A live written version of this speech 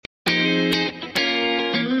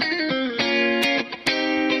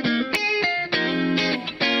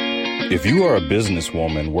If you are a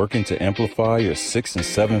businesswoman working to amplify your 6- and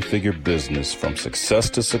 7-figure business from success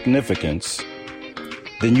to significance,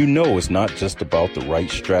 then you know it's not just about the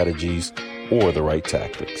right strategies or the right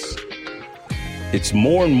tactics. It's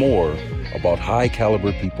more and more about high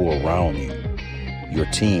caliber people around you, your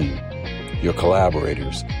team, your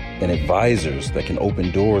collaborators, and advisors that can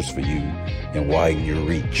open doors for you and widen your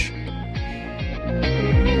reach.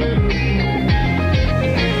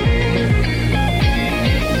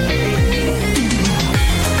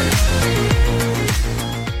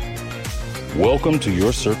 Welcome to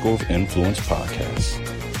Your Circle of Influence podcast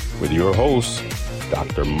with your hosts,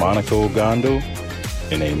 Dr. Monica Ogando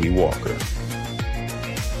and Amy Walker.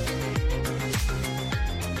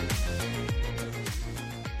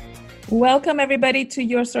 Welcome, everybody, to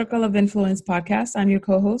Your Circle of Influence podcast. I'm your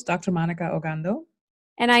co-host, Dr. Monica Ogando.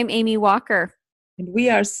 And I'm Amy Walker. And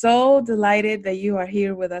we are so delighted that you are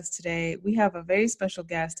here with us today. We have a very special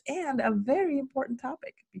guest and a very important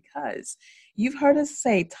topic because you've heard us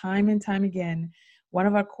say time and time again, one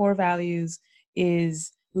of our core values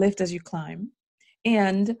is lift as you climb.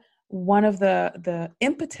 And one of the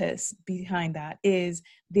impetus behind that is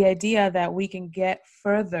the idea that we can get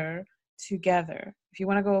further together. If you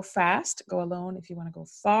want to go fast, go alone. If you want to go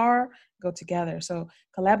far, go together. So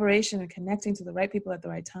collaboration and connecting to the right people at the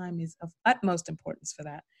right time is of utmost importance for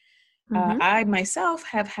that. I myself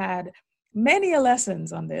have had many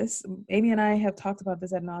lessons on this. Amy and I have talked about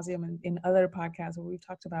this ad nauseum in other podcasts where we've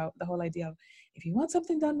talked about the whole idea of if you want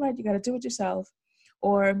something done right, you got to do it yourself,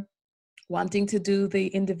 or wanting to do the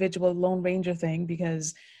individual Lone Ranger thing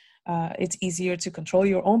because it's easier to control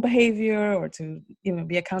your own behavior or to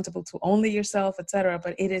be accountable to only yourself, etc.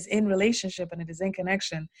 But it is in relationship and it is in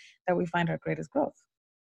connection that we find our greatest growth.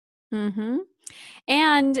 Mm-hmm.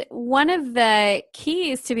 And one of the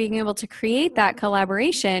keys to being able to create that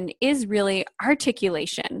collaboration is really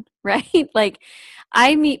articulation, right? Like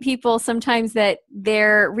I meet people sometimes that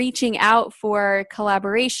they're reaching out for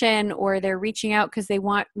collaboration or they're reaching out because they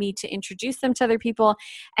want me to introduce them to other people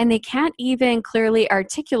and they can't even clearly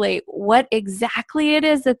articulate what exactly it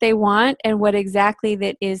is that they want and what exactly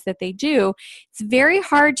that is that they do. It's very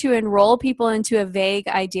hard to enroll people into a vague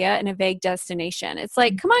idea and a vague destination. It's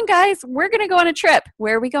like, come on guys, we're going to go on a trip.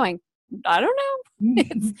 Where are we going? I don't know.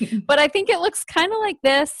 But I think it looks kind of like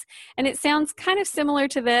this and it sounds kind of similar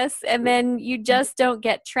to this. And then you just don't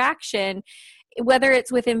get traction, whether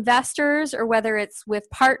it's with investors or whether it's with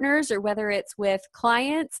partners or whether it's with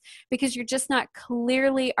clients, because you're just not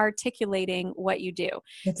clearly articulating what you do.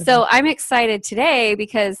 So I'm excited today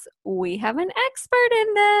because we have an expert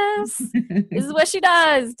in this. This is what she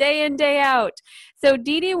does day in, day out. So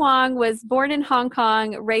Didi Wong was born in Hong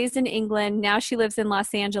Kong, raised in England. Now she lives in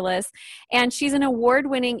Los Angeles. And she's an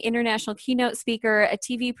award-winning international keynote speaker, a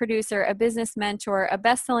TV producer, a business mentor, a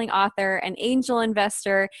best-selling author, an angel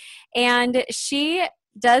investor. And she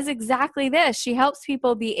does exactly this. She helps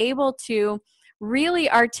people be able to really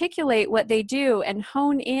articulate what they do and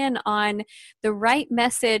hone in on the right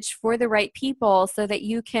message for the right people so that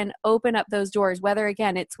you can open up those doors, whether,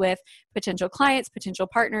 again, it's with potential clients, potential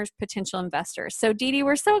partners, potential investors. So, Didi,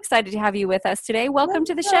 we're so excited to have you with us today. Welcome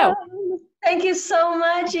to the show. Thank you so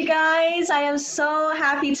much, you guys. I am so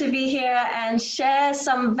happy to be here and share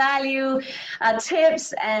some value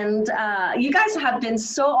tips. And you guys have been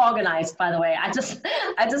so organized, by the way. I just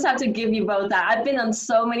have to give you both that. I've been on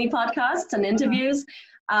so many podcasts and interviews.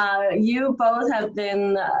 You both have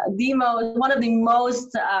been one of the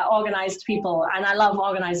most organized people, and I love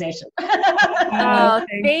organization. Oh,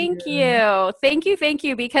 thank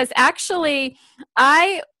you. Because actually,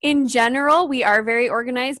 in general, we are very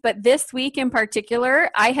organized, but this week in particular,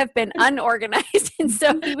 I have been unorganized. And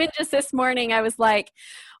so even just this morning, I was like,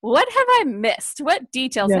 what have I missed? What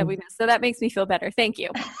details have we missed? So that makes me feel better. Thank you.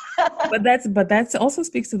 But that's also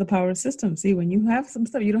speaks to the power of systems. See, when you have some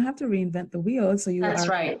stuff, you don't have to reinvent the wheel. So you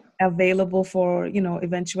are available for,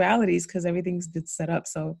 eventualities because everything's been set up.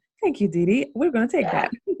 So thank you, Didi. We're going to take that.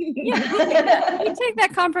 Yeah, you take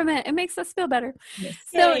that compliment. It makes us feel better. Yes.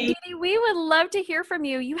 So, Didi, we would love to hear from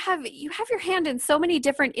you. You have your hand in so many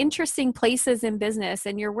different interesting places in business,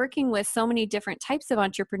 and you're working with so many different types of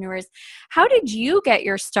entrepreneurs. How did you get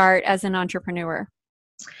your start as an entrepreneur?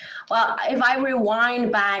 Well, if I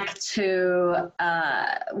rewind back to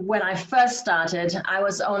when I first started, I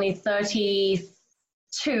was only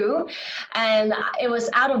 32, and it was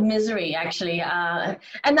out of misery, actually.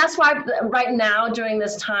 And that's why right now, during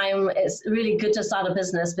this time, it's really good to start a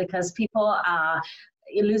business because people are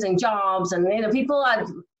losing jobs, and people are.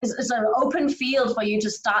 It's an open field for you to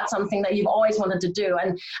start something that you've always wanted to do.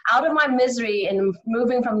 And out of my misery in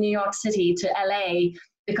moving from New York City to LA,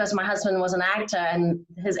 because my husband was an actor and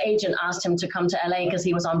his agent asked him to come to LA because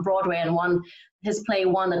he was on Broadway and his play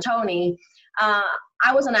won the Tony.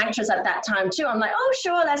 I was an actress at that time too. I'm like, oh,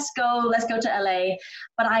 sure, let's go to LA.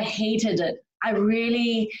 But I hated it. I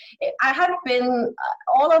have been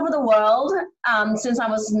all over the world since I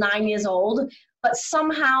was 9 years old, but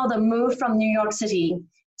somehow the move from New York City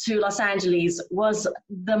to Los Angeles was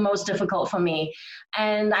the most difficult for me.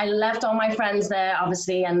 And I left all my friends there,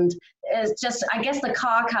 obviously, and it's just, I guess the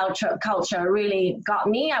car culture really got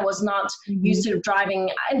me. I was not used to driving.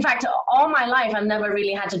 In fact, all my life, I've never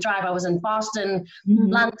really had to drive. I was in Boston,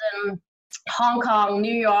 London, Hong Kong,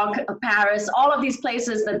 New York, Paris, all of these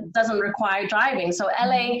places that doesn't require driving. So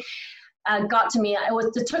LA got to me.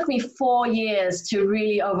 It took me 4 years to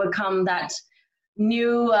really overcome that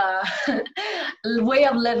new way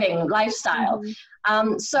of living lifestyle.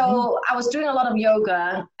 So I was doing a lot of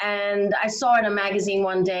yoga, and I saw in a magazine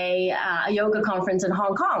one day a yoga conference in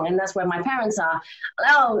Hong Kong, and that's where my parents are.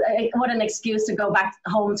 Oh, what an excuse to go back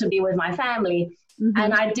home to be with my family.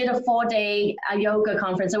 And I did a 4-day yoga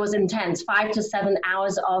conference. It was intense, 5 to 7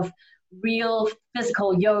 hours of real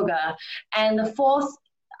physical yoga. And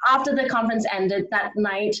after the conference ended that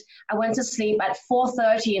night, I went to sleep at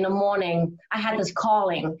 4:30 in the morning. I had this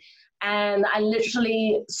calling, and I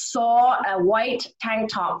literally saw a white tank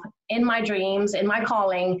top in my dreams, in my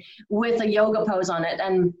calling, with a yoga pose on it.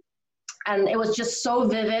 And it was just so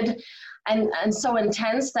vivid and so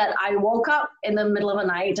intense that I woke up in the middle of the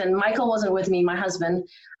night, and Michael wasn't with me, my husband.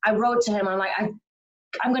 I wrote to him, I'm like,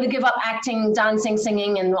 I'm going to give up acting, dancing,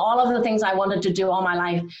 singing, and all of the things I wanted to do all my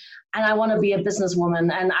life. And I want to be a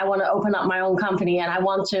businesswoman, and I want to open up my own company, and I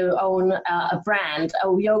want to own a brand,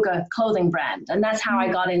 a yoga clothing brand. And that's how I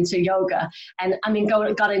got into yoga, and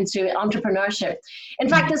got into entrepreneurship. In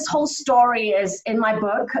fact, this whole story is in my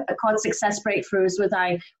book called Success Breakthroughs,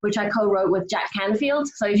 which I co-wrote with Jack Canfield.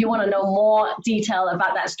 So if you want to know more detail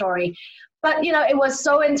about that story. But, it was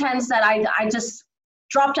so intense that I just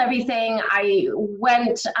dropped everything. I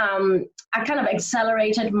went, I kind of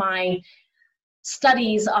accelerated my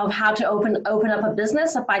studies of how to open up a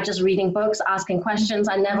business by just reading books, asking questions.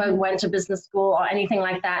 I never went to business school or anything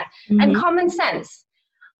like that. And common sense.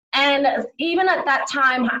 And even at that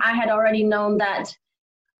time, I had already known that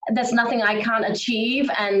there's nothing I can't achieve.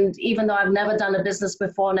 And even though I've never done a business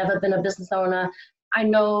before, never been a business owner, I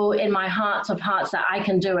know in my heart of hearts that I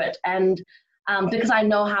can do it. And because I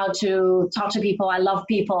know how to talk to people, I love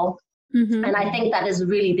people. And I think that is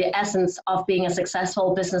really the essence of being a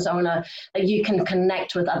successful business owner, that you can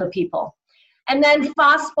connect with other people. And then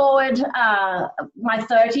fast forward my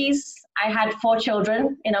 30s, I had 4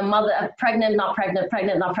 children, pregnant, not pregnant,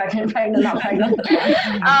 pregnant, not pregnant, pregnant, not pregnant.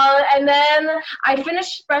 And then I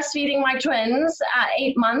finished breastfeeding my twins at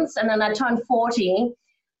 8 months, and then I turned 40.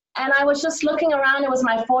 And I was just looking around. It was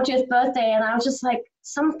my 40th birthday, and I was just like,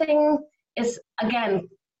 something is, again,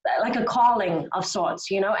 like a calling of sorts,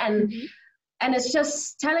 and it's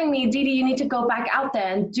just telling me, Didi, you need to go back out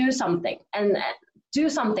there and do something. And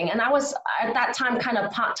I was at that time kind of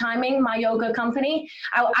part-timing my yoga company.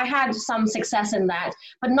 I had some success in that,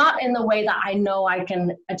 but not in the way that I know I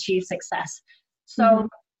can achieve success. So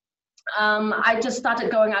I just started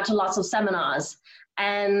going out to lots of seminars,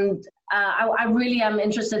 and I really am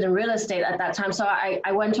interested in real estate at that time. So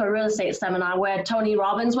I went to a real estate seminar where Tony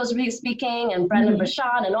Robbins was speaking, and Brendan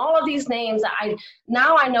Burchard, and all of these names that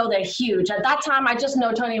I know they're huge. At that time, I just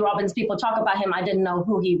know Tony Robbins. People talk about him. I didn't know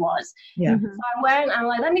who he was. So I went, I'm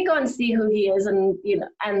like, let me go and see who he is. And,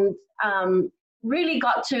 really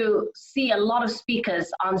got to see a lot of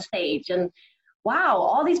speakers on stage. And wow,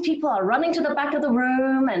 all these people are running to the back of the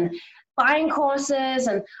room and buying courses.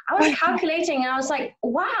 And I was calculating, and I was like,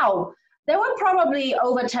 wow, there were probably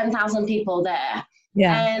over 10,000 people there.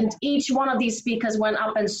 And each one of these speakers went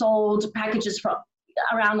up and sold packages for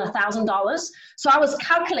around $1,000. So I was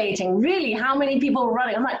calculating really how many people were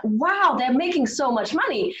running. I'm like, wow, they're making so much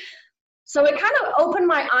money. So it kind of opened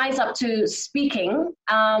my eyes up to speaking.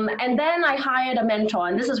 And then I hired a mentor,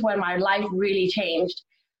 and this is when my life really changed.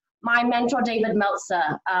 My mentor, David Meltzer,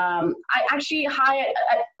 I actually hired,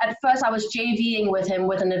 at first I was JVing with him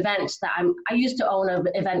with an event that I used to own an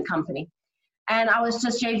event company. And I was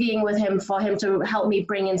just JVing with him for him to help me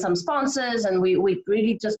bring in some sponsors, and we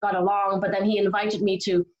really just got along. But then he invited me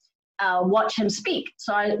to watch him speak.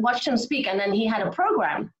 So I watched him speak, and then he had a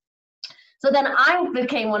program. So then I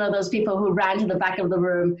became one of those people who ran to the back of the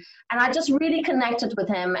room, and I just really connected with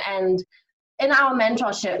him. And in our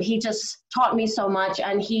mentorship, he just taught me so much.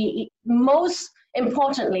 And he, most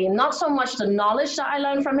importantly, not so much the knowledge that I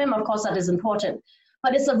learned from him, of course that is important,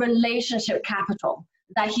 but it's a relationship capital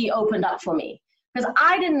that he opened up for me. because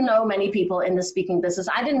I didn't know many people in the speaking business.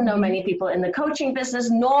 I didn't know many people in the coaching business,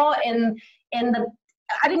 nor in the,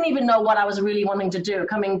 I didn't even know what I was really wanting to do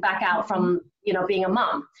coming back out from, being a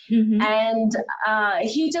mom. And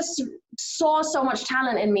he just saw so much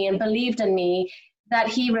talent in me and believed in me that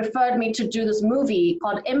he referred me to do this movie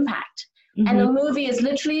called Impact. And the movie is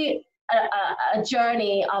literally a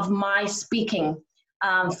journey of my speaking,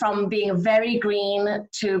 from being very green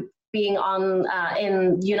to being on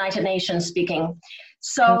in United Nations speaking.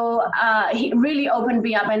 So he really opened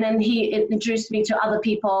me up, and then he introduced me to other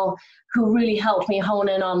people who really helped me hone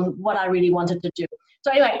in on what I really wanted to do. So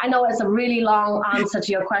anyway, I know it's a really long answer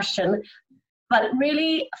to your question, but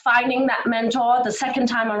really finding that mentor the second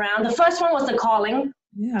time around. The first one was the calling.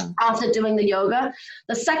 Yeah. After doing the yoga.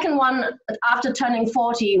 The second one, after turning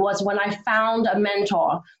 40, was when I found a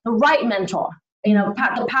mentor, the right mentor.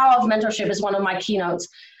 The power of mentorship is one of my keynotes.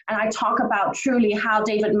 And I talk about truly how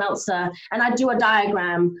David Meltzer, and I do a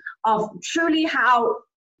diagram of truly how,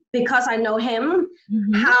 because I know him,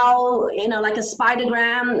 how, like a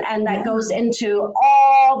spidergram, and that goes into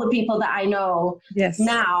all the people that I know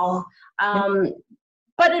now.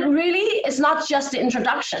 But it really is not just the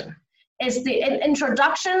introduction. It's the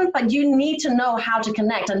introduction, but you need to know how to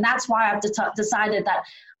connect. And that's why I've decided that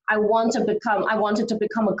I wanted to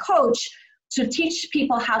become a coach to teach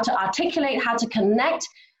people how to articulate, how to connect,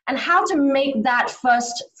 and how to make that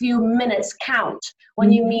first few minutes count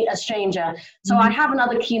when you meet a stranger. So I have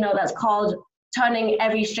another keynote that's called Turning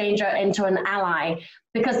Every Stranger into an Ally,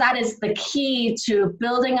 because that is the key to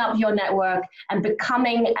building up your network and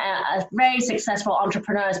becoming a very successful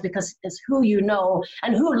entrepreneur, because it's who you know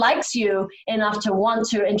and who likes you enough to want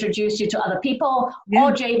to introduce you to other people,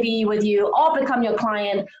 or JV with you, or become your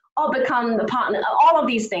client, or become the partner, all of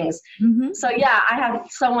these things. So yeah, I have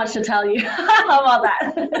so much to tell you about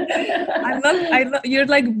that. I love, you're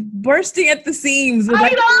like bursting at the seams. I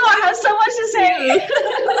have so much to say.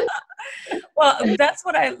 Well, that's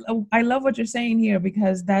what I love what you're saying here,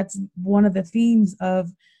 because that's one of the themes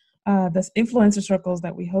of the influencer circles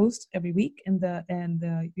that we host every week, and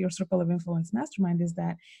your Circle of Influence Mastermind, is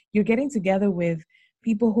that you're getting together with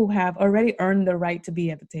people who have already earned the right to be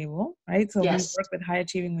at the table, right? So we work with high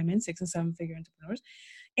achieving women, 6- and 7-figure entrepreneurs,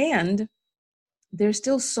 and there's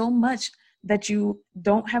still so much that you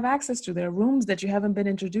don't have access to. There are rooms that you haven't been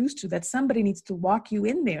introduced to, that somebody needs to walk you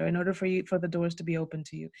in there in order for the doors to be open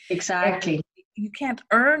to you. Exactly. And you can't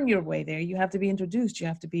earn your way there. You have to be introduced. You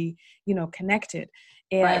have to be, connected.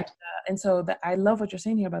 And and so I love what you're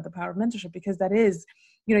saying here about the power of mentorship, because that is,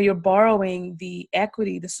 you're borrowing the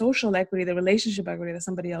equity, the social equity, the relationship equity that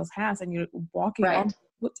somebody else has, and you're walking on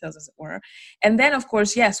footsteps, as it were. And then, of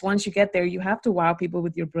course, yes, once you get there, you have to wow people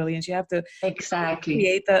with your brilliance. You have to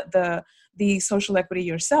create the social equity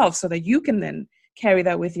yourself, so that you can then carry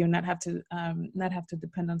that with you and not have to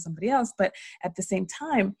depend on somebody else. But at the same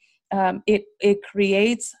time, it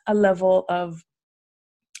creates a level of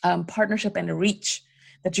partnership and a reach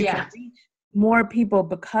that you can reach more people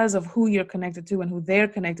because of who you're connected to and who they're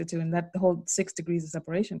connected to, and that the whole 6 degrees of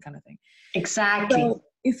separation kind of thing. Exactly. So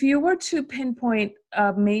if you were to pinpoint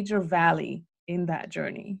a major valley in that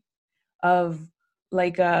journey of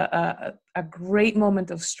like a great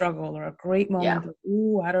moment of struggle, or a great moment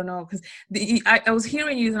of, I don't know, because I was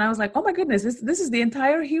hearing you and I was like, oh my goodness, this is the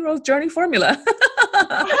entire hero's journey formula.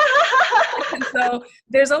 And so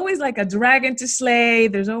there's always like a dragon to slay.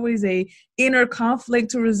 There's always a inner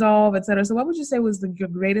conflict to resolve, etc. So what would you say was your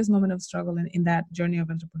greatest moment of struggle in that journey of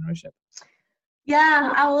entrepreneurship?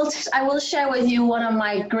 Yeah, I will share with you one of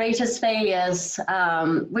my greatest failures,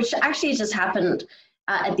 which actually just happened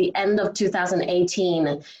at the end of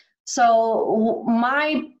 2018. So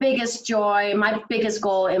my biggest joy, my biggest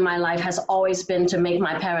goal in my life has always been to make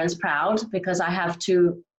my parents proud, because I have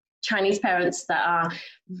 2 Chinese parents that are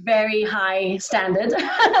very high standard.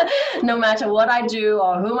 No matter what I do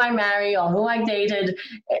or whom I marry or who I dated,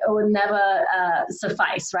 it would never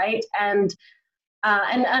suffice, right? And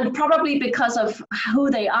probably because of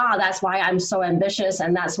who they are, that's why I'm so ambitious,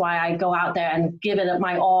 and that's why I go out there and give it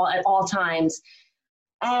my all at all times.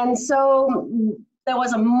 And so there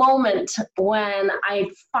was a moment when I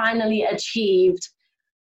finally achieved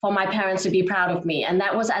for my parents to be proud of me. And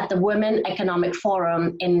that was at the Women Economic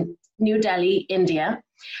Forum in New Delhi, India.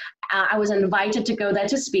 I was invited to go there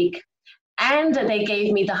to speak. And they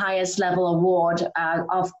gave me the highest level award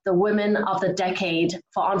of the Women of the Decade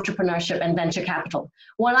for Entrepreneurship and Venture Capital.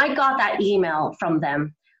 When I got that email from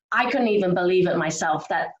them, I couldn't even believe it myself,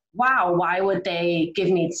 that, wow, why would they give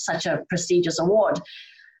me such a prestigious award?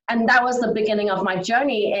 And that was the beginning of my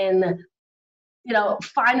journey in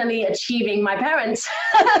finally achieving my parents'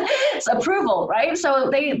 approval, right? So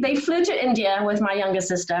they flew to India with my younger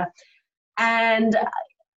sister, and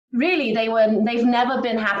really they've never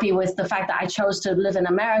been happy with the fact that I chose to live in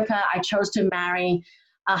America. I chose to marry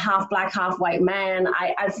a half black, half white man.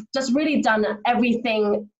 I've just really done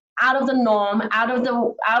everything out of the norm, out of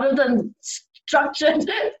the structured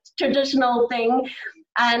traditional thing,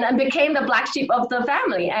 and became the black sheep of the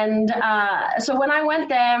family. And so when I went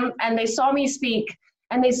there and they saw me speak,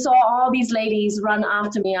 and they saw all these ladies run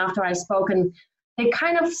after me after I spoke, and they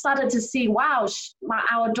kind of started to see, wow,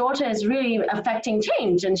 our daughter is really affecting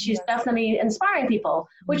change, and she's definitely inspiring people,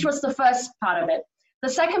 which was the first part of it. The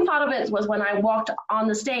second part of it was when I walked on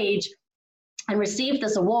the stage and received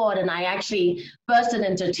this award, and I actually bursted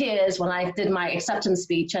into tears when I did my acceptance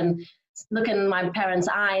speech and look in my parents'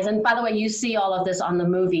 eyes. And by the way, you see all of this on the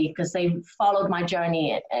movie because they followed my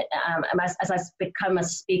journey as I became a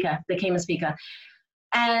speaker.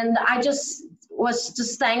 And I just was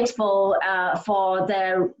just thankful for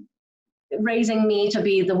their raising me to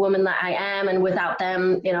be the woman that I am, and without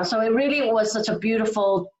them, so it really was such a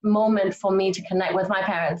beautiful moment for me to connect with my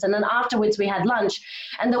parents. And then afterwards we had lunch,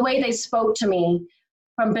 and the way they spoke to me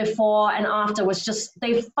from before and after was just,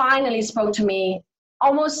 they finally spoke to me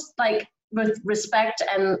almost like with respect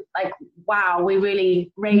and like, wow, we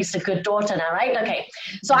really raised a good daughter now, right? Okay,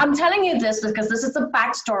 so I'm telling you this because this is the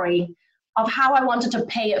backstory of how I wanted to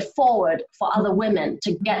pay it forward for other women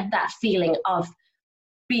to get that feeling of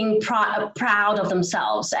being proud of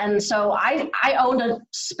themselves. And so I owned a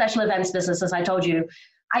special events business, as I told you.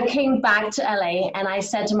 I came back to LA and I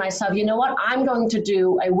said to myself, you know what, I'm going to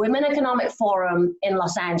do a Women Economic Forum in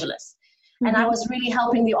Los Angeles. Mm-hmm. And I was really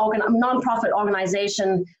helping the nonprofit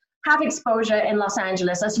organization have exposure in Los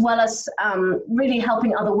Angeles, as well as really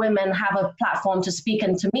helping other women have a platform to speak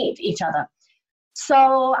and to meet each other.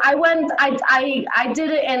 So I went, I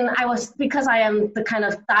did it because I am the kind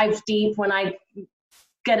of dive deep when I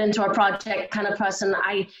get into a project kind of person.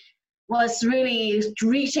 I was really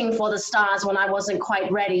reaching for the stars when I wasn't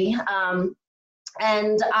quite ready.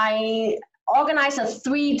 And I organized a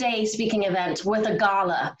 3-day speaking event with a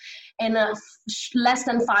gala in less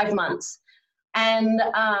than 5 months. And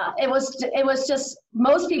it was just,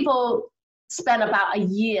 most people spend about a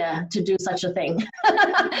year to do such a thing,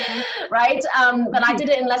 right? But I did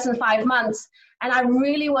it in less than 5 months, and I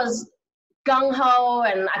really was gung-ho,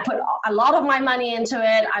 and I put a lot of my money into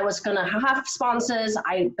it. I was going to have sponsors.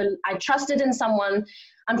 I trusted in someone,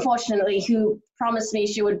 unfortunately, who promised me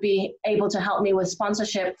she would be able to help me with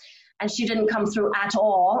sponsorship, and she didn't come through at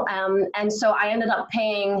all. And so I ended up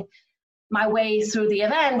paying my way through the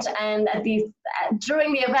event, and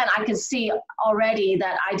during the event, I could see already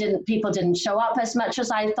that people didn't show up as much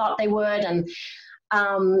as I thought they would, and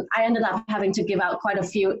I ended up having to give out quite a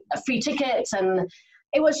few free tickets, and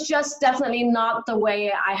it was just definitely not the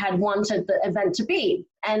way I had wanted the event to be.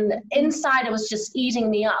 And inside, it was just eating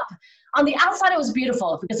me up. On the outside, it was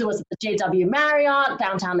beautiful because it was the JW Marriott,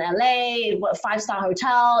 downtown LA, 5-star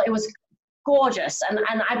hotel. It was gorgeous, and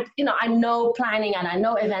I know planning and I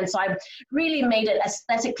know events, so I really made it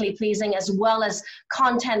aesthetically pleasing as well as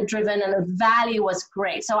content driven, and the value was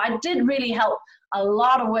great. So I did really help a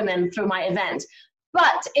lot of women through my event,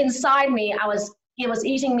 but inside me it was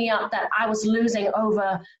eating me up that I was losing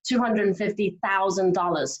over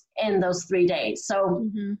 $250,000 in those 3 days. So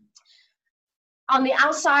on the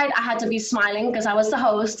outside, I had to be smiling because I was the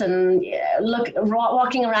host and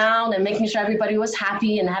walking around and making sure everybody was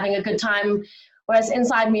happy and having a good time. Whereas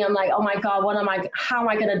inside me, I'm like, oh my God, how am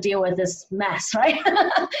I going to deal with this mess, right?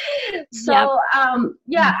 So,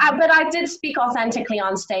 but I did speak authentically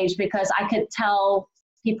on stage because I could tell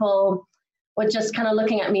people were just kind of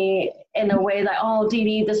looking at me in a way that, oh, Dee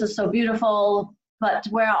Dee, this is so beautiful, but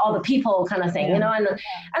where are all the people kind of thing, And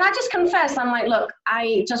I just confessed, I'm like, look,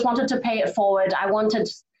 I just wanted to pay it forward. I wanted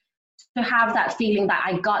to have that feeling that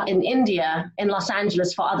I got in India, in Los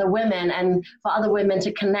Angeles, for other women and for other women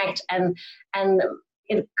to connect and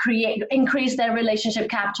increase their relationship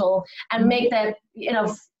capital and make their,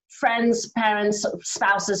 friends, parents,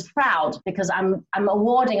 spouses proud, because I'm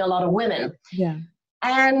awarding a lot of women. Yeah.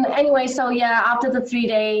 And anyway, so after the 3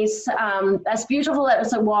 days, as beautiful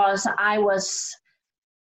as it was, I was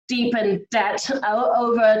deep in debt,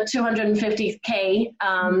 over $250K.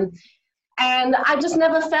 And I just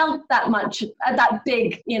never felt that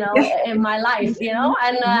big, in my life,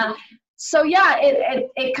 and so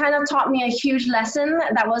it kind of taught me a huge lesson.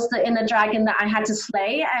 That was the inner dragon that I had to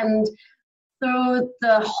slay. And through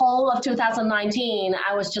the whole of 2019,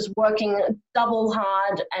 I was just working double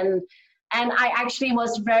hard, and I actually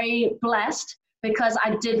was very blessed because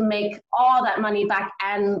I did make all that money back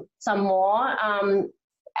and some more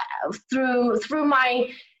through my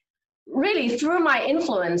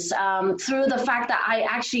influence, through the fact that I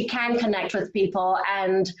actually can connect with people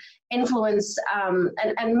and influence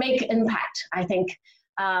and make impact, I think,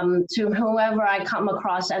 to whoever I come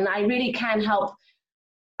across. And I really can help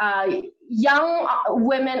young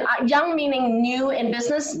women, young meaning new in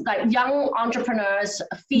business, like young entrepreneurs,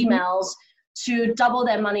 females, to double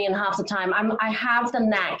their money in half the time. I have the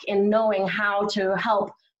knack in knowing how to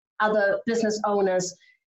help other business owners,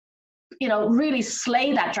 really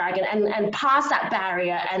slay that dragon and pass that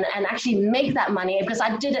barrier and actually make that money, because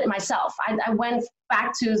I did it myself. I went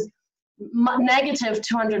back to negative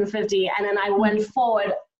 250, and then I went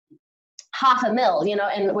forward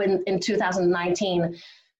 $500,000, in 2019.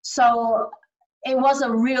 So it was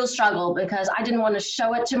a real struggle because I didn't want to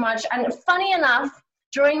show it too much. And funny enough,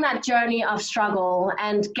 during that journey of struggle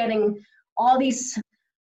and getting all these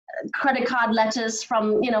credit card letters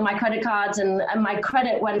from, my credit cards, and my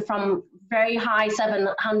credit went from very high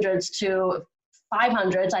 700s to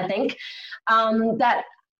 500s, I think, that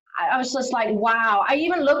I was just like, wow. I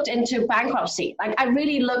even looked into bankruptcy. Like, I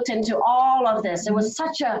really looked into all of this. It was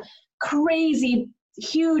such a crazy,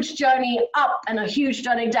 huge journey up and a huge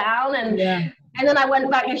journey down. And then I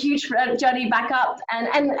went back a huge journey back up.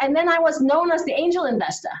 And then I was known as the angel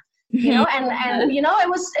investor, and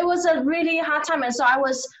it was a really hard time. And so I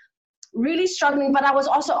was really struggling, but I was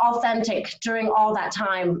also authentic during all that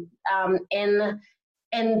time,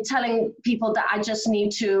 in telling people that I just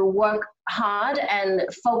need to work hard and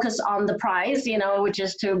focus on the prize, which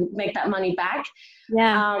is to make that money back.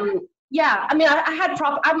 I mean, I had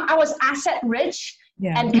I was asset rich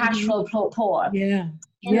and cash flow poor.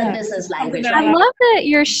 In the business language. I love that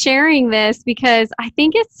you're sharing this, because I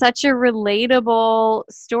think it's such a relatable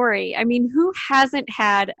story. I mean, who hasn't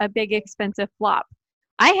had a big expensive flop?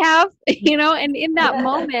 I have, and in that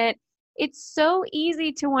moment, it's so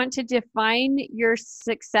easy to want to define your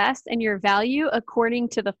success and your value according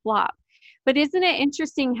to the flop. But isn't it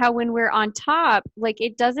interesting how when we're on top, like,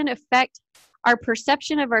 it doesn't affect our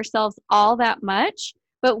perception of ourselves all that much?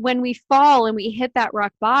 But when we fall and we hit that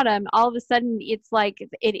rock bottom, all of a sudden it's like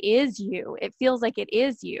it is you. It feels like it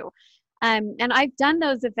is you. And I've done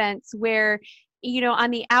those events where,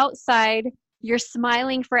 on the outside, you're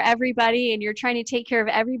smiling for everybody and you're trying to take care of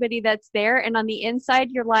everybody that's there. And on the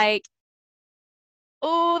inside, you're like,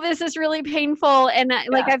 oh, this is really painful. And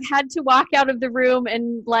I've had to walk out of the room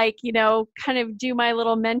and kind of do my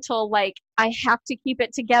little mental, I have to keep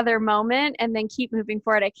it together moment and then keep moving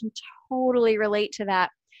forward. I can totally relate to that.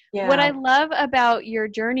 Yeah. What I love about your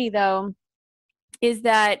journey, though, is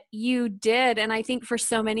that you did, and I think for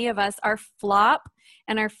so many of us, our flop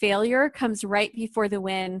and our failure comes right before the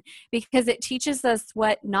win, because it teaches us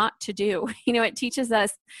what not to do. It teaches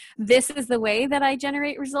us, this is the way that I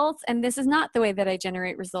generate results, and this is not the way that I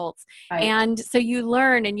generate results. Right. And so you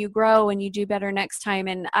learn and you grow and you do better next time.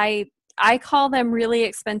 And I call them really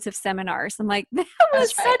expensive seminars. I'm like, that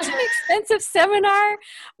was such an expensive seminar,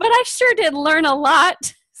 but I sure did learn a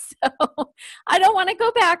lot. So I don't want to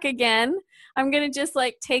go back again. I'm going to just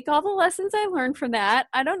take all the lessons I learned from that.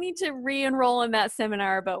 I don't need to re-enroll in that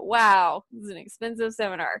seminar, but wow, it was an expensive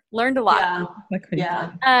seminar. Learned a lot.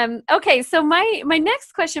 Okay. So my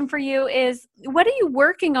next question for you is, what are you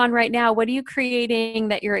working on right now? What are you creating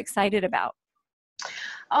that you're excited about?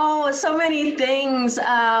 Oh, so many things.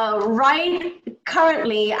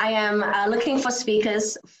 Currently, I am looking for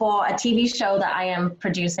speakers for a TV show that I am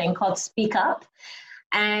producing called Speak Up,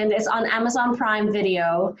 and it's on Amazon Prime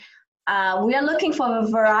Video. We are looking for a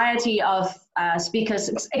variety of speakers,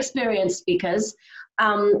 experienced speakers,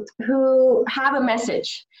 who have a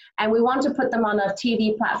message, and we want to put them on a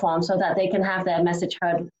TV platform so that they can have their message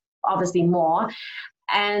heard, obviously, more.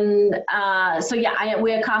 And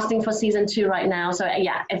we are casting for season 2 right now. So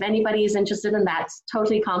if anybody is interested in that,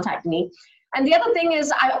 totally contact me. And the other thing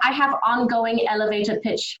is I have ongoing elevator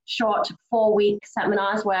pitch short 4-week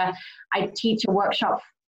seminars where I teach a workshop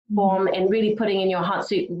form and really putting in your hot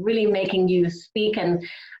seat, really making you speak and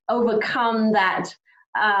overcome that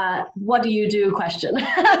what do you do question.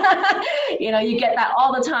 You get that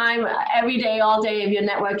all the time, every day, all day, if you're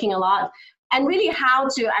networking a lot. And really how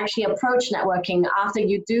to actually approach networking after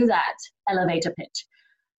you do that elevator pitch.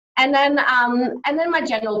 And then my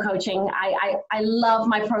general coaching. I love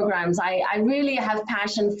my programs. I really have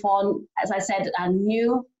passion for, as I said,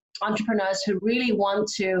 new entrepreneurs who really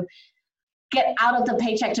want to get out of the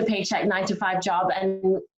paycheck to paycheck 9-to-5 job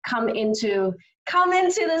and come into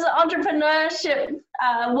this entrepreneurship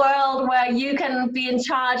world where you can be in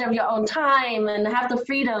charge of your own time and have the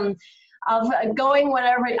freedom going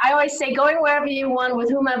wherever. I always say going wherever you want, with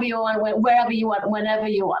whomever you want, wherever you want, whenever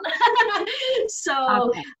you want.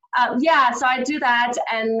 So Okay. so I do that,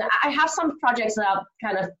 and I have some projects that I'm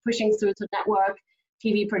kind of pushing through to network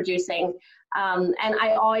TV producing, and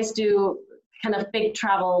I always do kind of big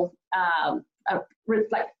travel,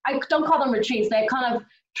 like I don't call them retreats. They're kind of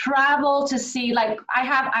travel to see. Like I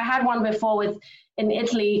had one before in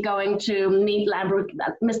Italy, going to meet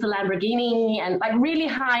Mr. Lamborghini, and like really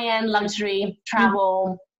high-end luxury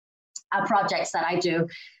travel projects that I do.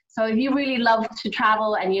 So if you really love to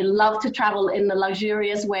travel and you love to travel in the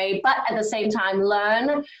luxurious way, but at the same time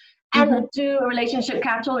learn and do relationship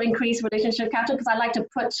capital, increase relationship capital, because I like to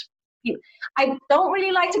put, I don't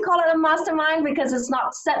really like to call it a mastermind because it's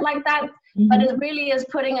not set like that, but it really is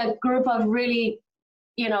putting a group of really,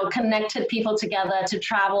 connected people together to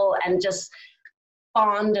travel and just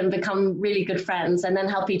bond and become really good friends, and then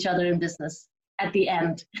help each other in business at the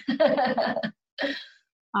end.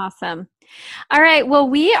 Awesome. All right. Well,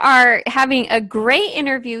 we are having a great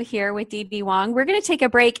interview here with Dee Wong. We're going to take a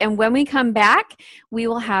break, and when we come back, we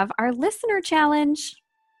will have our listener challenge.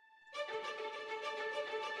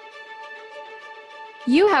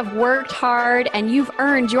 You have worked hard and you've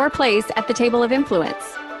earned your place at the table of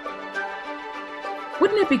influence.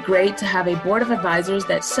 Wouldn't it be great to have a board of advisors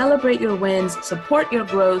that celebrate your wins, support your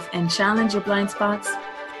growth, and challenge your blind spots?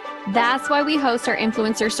 That's why we host our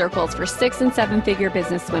influencer circles for 6- and 7-figure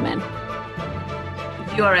business women.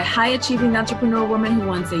 If you are a high-achieving entrepreneur woman who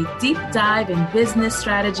wants a deep dive in business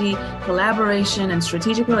strategy, collaboration, and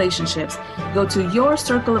strategic relationships, go to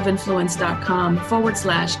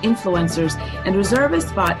yourcircleofinfluence.com/influencers and reserve a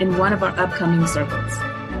spot in one of our upcoming circles.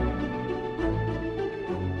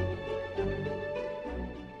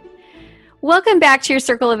 Welcome back to your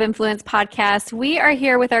Circle of Influence podcast. We are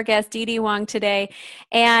here with our guest, Dee Wong, today,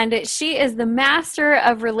 and she is the master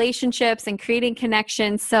of relationships and creating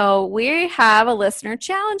connections. So we have a listener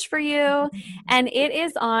challenge for you, and it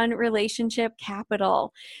is on relationship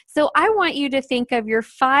capital. So I want you to think of your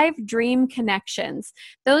 5 dream connections,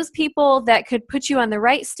 those people that could put you on the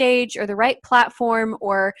right stage or the right platform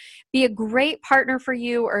or be a great partner for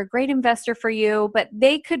you or a great investor for you, but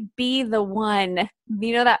they could be the one,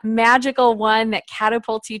 that magical one that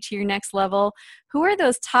catapults you to your next level. Who are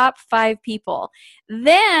those top 5 people?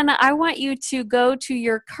 Then I want you to go to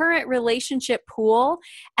your current relationship pool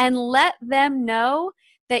and let them know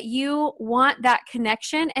that you want that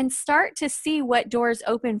connection and start to see what doors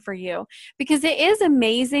open for you. Because it is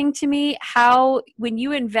amazing to me how when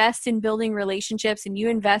you invest in building relationships and you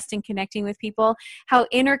invest in connecting with people, how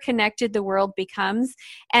interconnected the world becomes.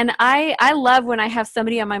 And I love when I have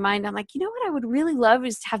somebody on my mind, I'm like, you know what I would really love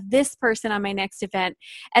is to have this person on my next event.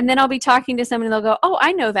 And then I'll be talking to someone and they'll go, oh,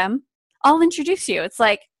 I know them. I'll introduce you. It's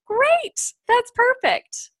like, great. That's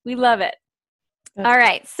perfect. We love it. All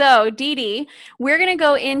right. So, Dee, we're going to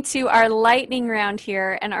go into our lightning round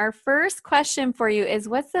here. And our first question for you is,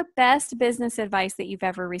 what's the best business advice that you've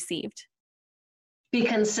ever received? Be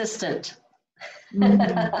consistent. And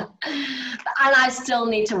I still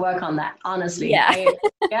need to work on that, honestly. Yeah.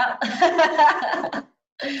 Yeah.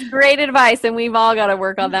 Great advice. And we've all got to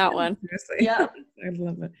work on that one. Yeah. I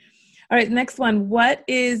love it. All right. Next one. What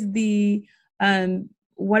is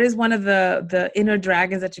one of the inner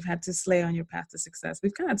dragons that you've had to slay on your path to success?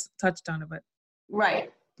 We've kind of touched on it, but.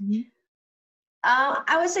 Right.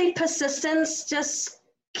 I would say persistence. Just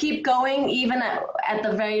keep going, even at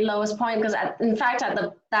the very lowest point, because in fact, at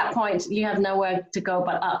that point, you have nowhere to go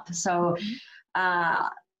but up. So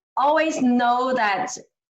always know that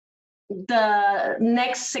the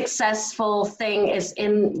next successful thing is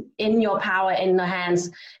in your power, in your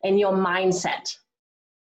hands, in your mindset.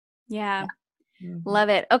 Yeah. Love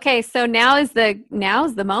it. Okay, so now's the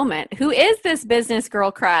moment. Who is this business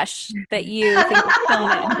girl crush that you think is killing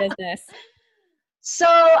it in business? So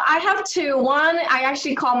I have 2. One, I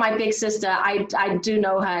actually call my big sister. I do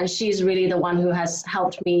know her, and she's really the one who has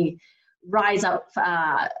helped me rise up.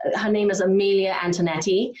 Her name is Amelia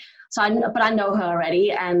Antonetti. But I know her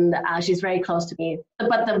already, and she's very close to me.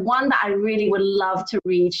 But the one that I really would love to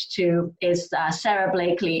reach to is Sarah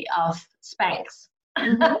Blakely of Spanx.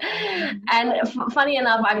 And funny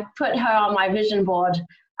enough, I put her on my vision board.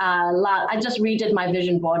 I just redid my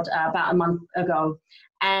vision board about a month ago,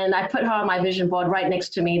 and I put her on my vision board right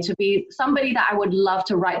next to me to be somebody that I would love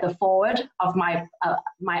to write the foreword of my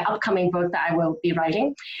upcoming book that I will be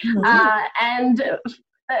writing.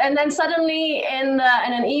 And then suddenly in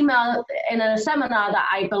an email, in a seminar that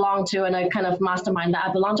I belong to, in a kind of mastermind that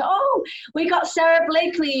I belong to, oh, we got Sarah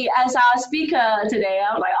Blakely as our speaker today.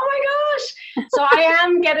 I was like, oh my gosh. So I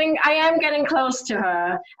am getting close to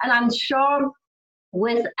her, and I'm sure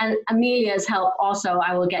with Amelia's help also,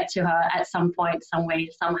 I will get to her at some point, some way,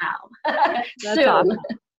 somehow. Soon. Awesome.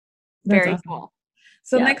 Very awesome. cool.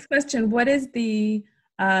 So next question, what is the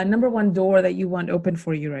number one door that you want open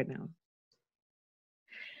for you right now?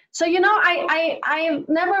 So, I've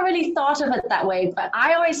never really thought of it that way, but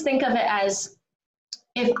I always think of it as,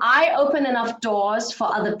 if I open enough doors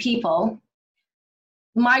for other people,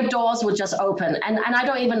 my doors will just open. And I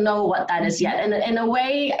don't even know what that is yet. And in a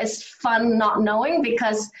way, it's fun not knowing,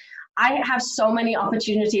 because I have so many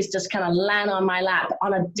opportunities just kind of land on my lap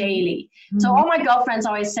on a daily. So all my girlfriends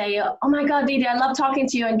always say, oh my God, Didi, I love talking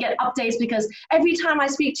to you and get updates, because every time I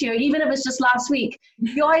speak to you, even if it's just last week,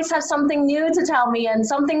 you always have something new to tell me and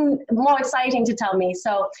something more exciting to tell me.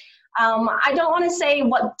 So I don't want to say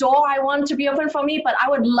what door I want to be open for me, but I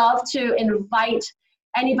would love to invite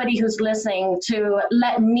anybody who's listening to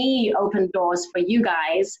let me open doors for you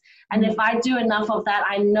guys. And if I do enough of that,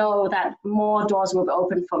 I know that more doors will be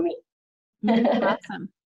open for me. Awesome.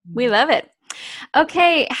 We love it.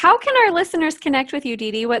 Okay. How can our listeners connect with you,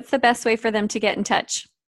 Didi? What's the best way for them to get in touch?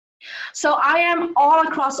 So I am all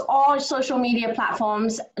across all social media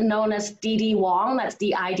platforms known as Didi Wong. That's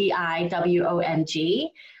DIDIWONG.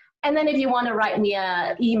 And then if you want to write me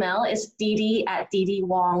an email, it's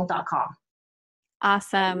didi@didiwong.com.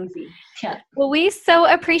 Awesome. Yeah. Well, we so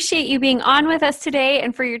appreciate you being on with us today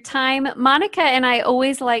and for your time. Monica and I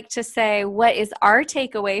always like to say, what is our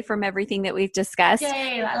takeaway from everything that we've discussed?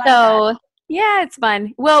 Yay, I like that. Yeah, it's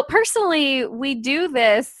fun. Well, personally, we do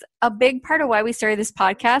this. A big part of why we started this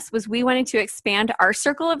podcast was we wanted to expand our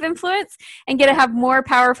circle of influence and get to have more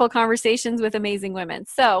powerful conversations with amazing women.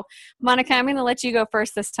 So, Monica, I'm going to let you go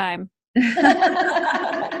first this time.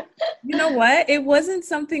 You know what? It wasn't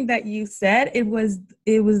something that you said. It was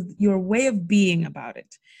your way of being about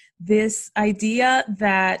it. This idea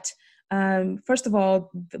that, first of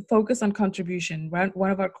all, the focus on contribution.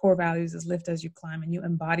 One of our core values is lift as you climb, and you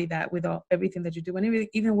embody that with everything that you do, and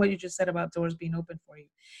even what you just said about doors being open for you.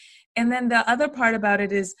 And then the other part about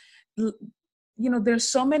it is, there's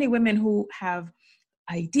so many women who have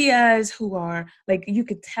ideas, who are like, you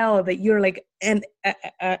could tell that you're like an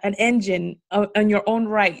engine on your own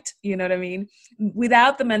right, you know what I mean?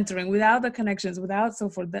 Without the mentoring, without the connections, without so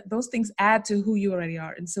forth, those things add to who you already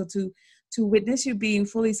are. And so to witness you being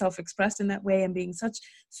fully self-expressed in that way and being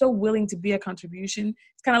so willing to be a contribution,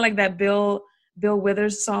 it's kind of like that Bill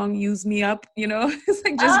Withers song, Use Me Up, it's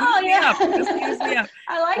like, just use me up. Just use me up.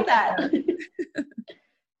 I like that.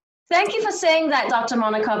 Thank you for saying that, Dr.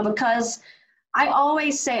 Monica, because I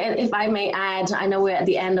always say, if I may add, I know we're at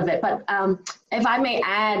the end of it, but if I may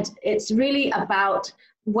add, it's really about,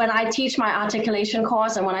 when I teach my articulation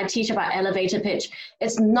course and when I teach about elevator pitch,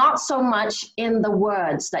 it's not so much in the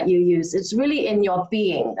words that you use. It's really in your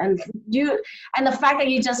being. And the fact that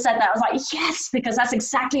you just said that, I was like, yes, because that's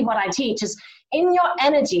exactly what I teach, is in your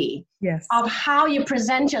energy of how you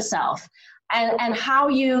present yourself. And how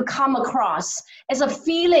you come across is a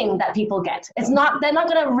feeling that people get. They're not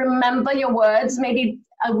going to remember your words. Maybe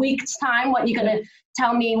a week's time, what you're going to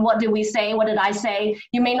tell me, what did we say? What did I say?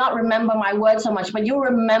 You may not remember my words so much, but you'll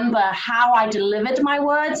remember how I delivered my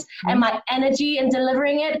words and my energy in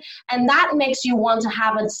delivering it. And that makes you want to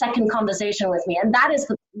have a second conversation with me. And that's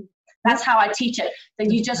how I teach it,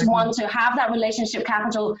 that you just want to have that relationship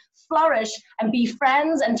capital flourish and be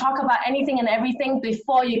friends and talk about anything and everything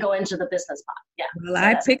before you go into the business part. Yeah. Well,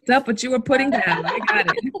 I picked up what you were putting down. I got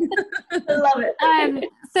it. I love it.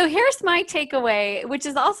 So here's my takeaway, which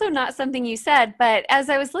is also not something you said, but as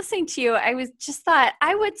I was listening to you, I thought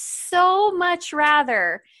I would so much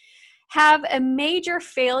rather have a major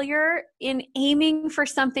failure in aiming for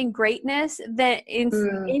something great than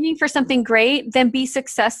be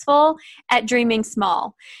successful at dreaming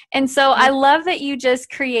small. And so I love that you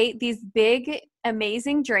just create these big,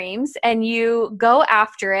 amazing dreams and you go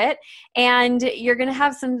after it, and you're going to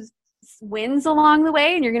have some wins along the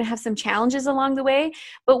way and you're going to have some challenges along the way.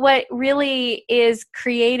 But what really is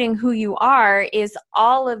creating who you are is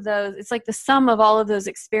all of those. It's like the sum of all of those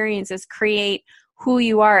experiences create who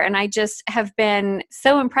you are. And I just have been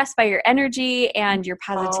so impressed by your energy and your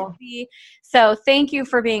positivity. So thank you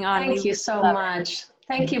for being on. Thank you so much.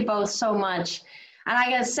 Thank you both so much. And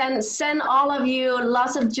I gotta send all of you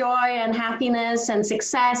lots of joy and happiness and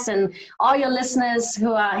success, and all your listeners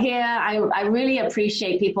who are here. I really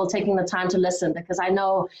appreciate people taking the time to listen, because I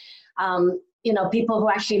know, people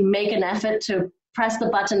who actually make an effort to press the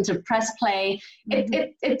button to press play.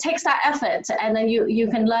 It takes that effort, and then you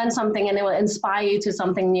can learn something, and it will inspire you to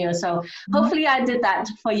something new. So hopefully I did that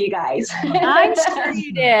for you guys. I'm sure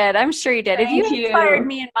you did. I'm sure you did. Thank if you inspired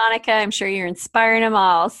me and Monica, I'm sure you're inspiring them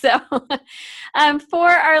all. So for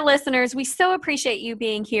our listeners, we so appreciate you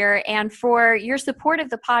being here and for your support of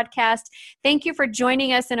the podcast. Thank you for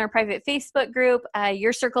joining us in our private Facebook group,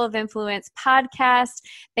 Your Circle of Influence podcast.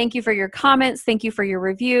 Thank you for your comments. Thank you for your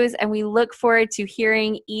reviews. And we look forward to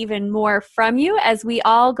hearing even more from you as we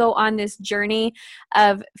all go on this journey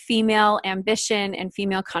of female ambition and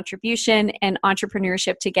female contribution and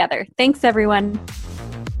entrepreneurship together. Thanks, everyone.